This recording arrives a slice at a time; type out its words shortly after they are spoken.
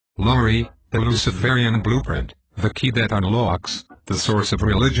Laurie, the Luciferian Blueprint, the key that unlocks, the source of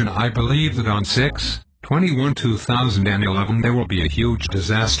religion. I believe that on 6/21/2011 there will be a huge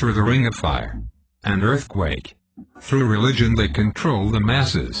disaster, the Ring of Fire. An earthquake. Through religion they control the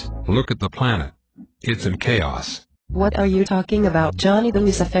masses. Look at the planet. It's in chaos. What are you talking about, Johnny? The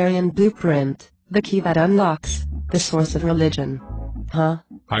Luciferian Blueprint, the key that unlocks, the source of religion. Huh?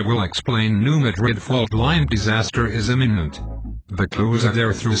 I will explain. New Madrid Faultline disaster is imminent. The clues are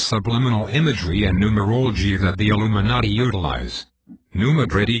there through subliminal imagery and numerology that the Illuminati utilize. New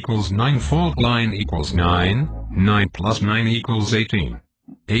Madrid equals 9, Faultline equals 9, 9 plus 9 equals 18.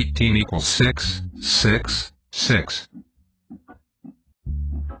 18 equals 6, 6, 6.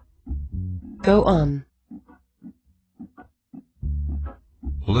 Go on.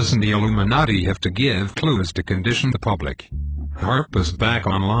 Listen, the Illuminati have to give clues to condition the public. HAARP is back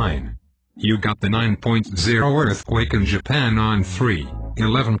online. You got the 9.0 earthquake in Japan on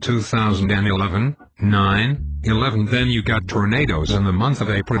 3/11/2011, 9/11. Then you got tornadoes in the month of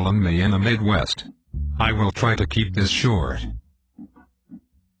April and May in the Midwest. I will try to keep this short.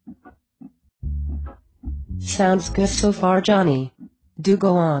 Sounds good so far, Johnny. Do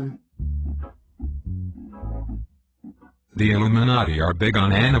go on. The Illuminati are big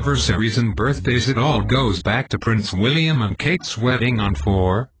on anniversaries and birthdays. It all goes back to Prince Wiliam and Kate's wedding on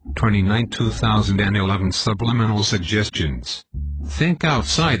 4/29/2011. Subliminal suggestions. Think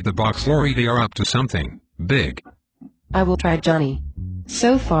outside the box, Laurie. They are up to something big. I will try, Johnny.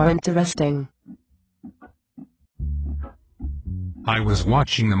 So far interesting. I was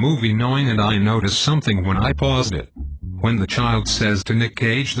watching the movie Knowing and I noticed something when I paused it. When the child says to Nick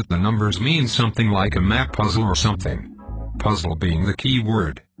Cage that the numbers mean something like a map puzzle or something. Puzzle being the key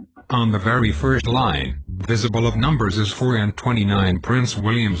word. On the very first line, visible of numbers is 4 and 29. Prince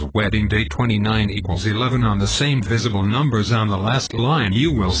Wiliam's wedding day 29 equals 11. On the same visible numbers on the last line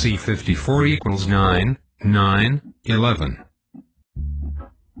you will see 54 equals 9, 9, 11.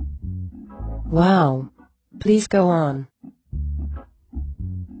 Wow. Please go on.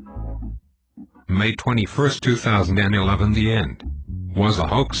 May 21, 2011. The end was a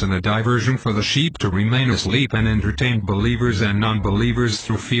hoax and a diversion for the sheep to remain asleep and entertain believers and non-believers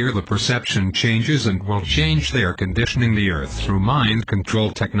through fear. The perception changes and will change. They are conditioning the earth through mind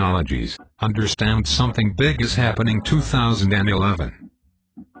control technologies. Understand something big is happening. 2011.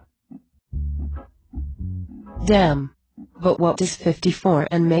 Damn. But what is 54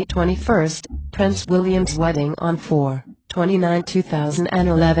 and May 21st, Prince Wiliam's wedding on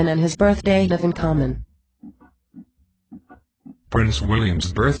 4/29/2011 and his birthday have in common? Prince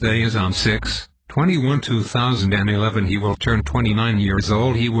Wiliam's birthday is on 6/21/2011. He will turn 29 years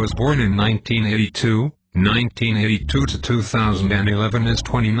old. He was born in 1982. 1982 to 2011 is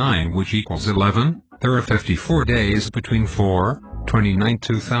 29, which equals 11. There are 54 days between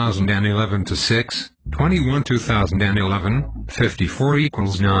 4/29/2011 to 6/21/2011. 54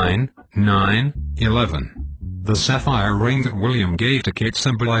 equals 9, 9, 11. The sapphire ring that Wiliam gave to Kate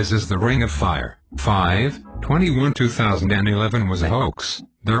symbolizes the Ring of Fire. 5/21/2011 was a hoax.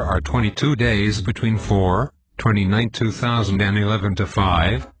 There are 22 days between 4/29/2011 to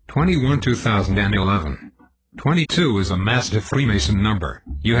 5/21/2011. 22 is a massive Freemason number.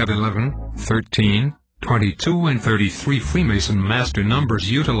 You have 11, 13, 22 and 33 Freemason master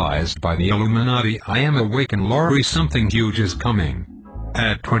numbers utilized by the Illuminati. I am awake and Laurie, something huge is coming.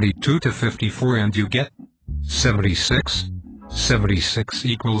 Add 22 to 54 and you get 76. 76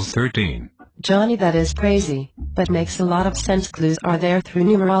 equals 13. Johnny, that is crazy, but makes a lot of sense. Clues are there through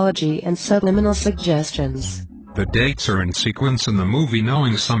numerology and subliminal suggestions. The dates are in sequence in the movie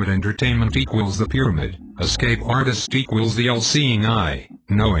Knowing. Summit Entertainment equals the pyramid. Escape Artist equals the all-seeing eye.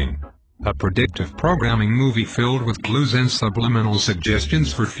 Knowing. A predictive programming movie filled with clues and subliminal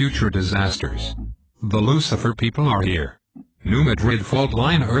suggestions for future disasters. The Lucifer people are here. New Madrid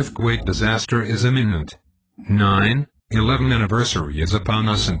Faultline earthquake disaster is imminent. 9/11 anniversary is upon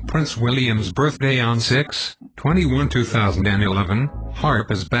us and Prince Wiliam's birthday on 6/21/2011.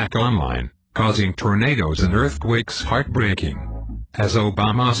 HAARP is back online, causing tornadoes and earthquakes. Heartbreaking. As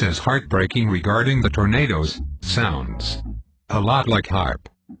Obama says, heartbreaking regarding the tornadoes, sounds a lot like HAARP.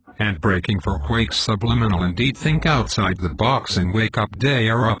 And breaking for quakes. Subliminal indeed. Think outside the box and wake up. They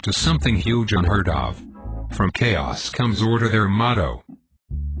are up to something huge, unheard of. From chaos comes order, their motto.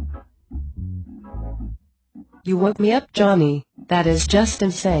 You woke me up, Johnny. That is just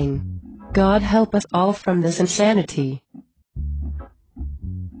insane. God help us all from this insanity.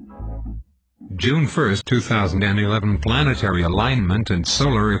 June 1, 2011 planetary alignment and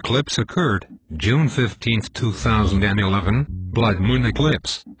solar eclipse occurred. June 15, 2011, blood moon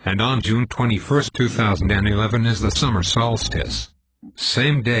eclipse, and on June 21, 2011 is the summer solstice.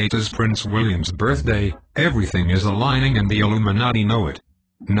 Same date as Prince Wiliams' birthday, everything is aligning and the Illuminati know it.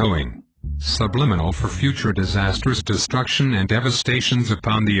 Knowing. Subliminal for future disasters, destruction and devastations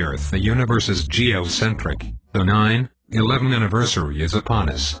upon the earth. The universe is geocentric. The 9/11 anniversary is upon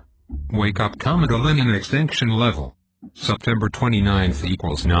us. Wake up, Comet-Lenin extinction level. September 29th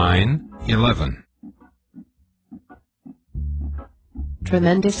equals 9/11.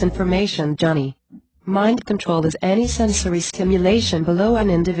 Tremendous information, Johnny. Mind control is any sensory stimulation below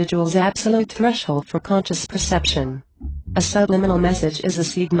an individual's absolute threshold for conscious perception. A subliminal message is a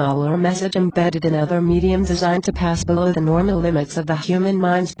signal or message embedded in other medium designed to pass below the normal limits of the human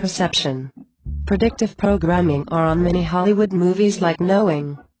mind's perception. Predictive programming are on many Hollywood movies like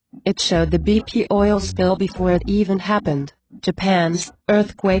Knowing. It showed the BP oil spill before it even happened. Japan's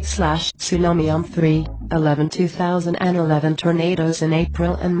earthquake/tsunami on 3/11/2011 tornadoes in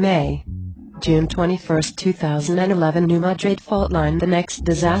April and May. June 21, 2011 New Madrid Faultline. The next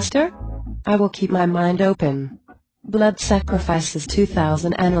disaster? I will keep my mind open. Blood sacrifices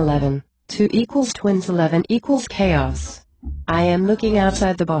 2011. 2 equals twins, 11 equals chaos. I am looking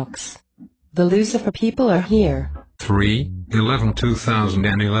outside the box. The Lucifer people are here.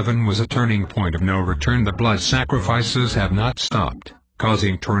 3/11/2011 was a turning point of no return. The blood sacrifices have not stopped,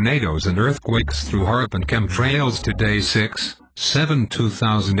 causing tornadoes and earthquakes through HAARP and chemtrails. Today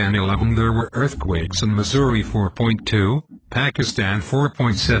 6/7/2011 there were earthquakes in Missouri 4.2, Pakistan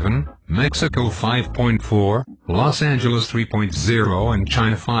 4.7, Mexico 5.4, Los Angeles 3.0 and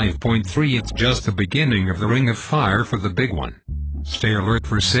China 5.3. It's just the beginning of the ring of fire for the big one. Stay alert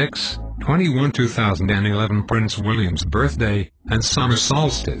for 6/21/2011 Prince Wiliams' birthday, and Summer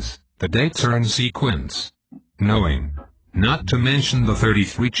Solstice. The dates are in sequence. Knowing. Not to mention the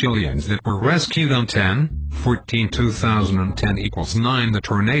 33 Chileans that were rescued on 10/14/2010 equals 9. The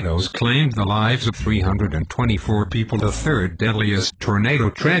tornadoes claimed the lives of 324 people. The third deadliest tornado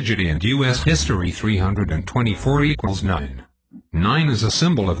tragedy in U.S. history. 324 equals 9. 9 is a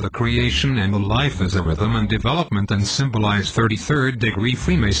symbol of the creation and the life as a rhythm and development and symbolize 33rd degree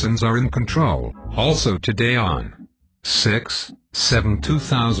Freemasons are in control. Also today on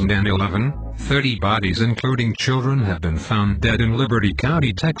 6/7/2011, 30 bodies including children have been found dead in Liberty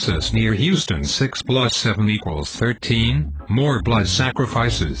County, Texas near Houston. 6 + 7 equals 13, more blood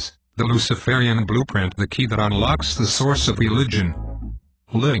sacrifices. The Luciferian Blueprint the Key that unlocks the source of religion.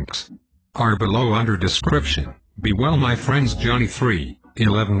 Links are below under description. Be well my friends. Johnny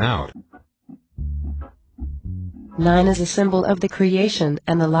 3/11 out. 9 is a symbol of the creation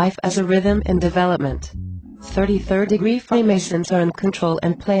and the life as a rhythm and development. 33rd degree Freemasons are in control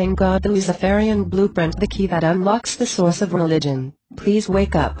and playing God. The Luciferian Blueprint the Key that unlocks the source of religion. Please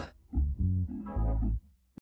wake up.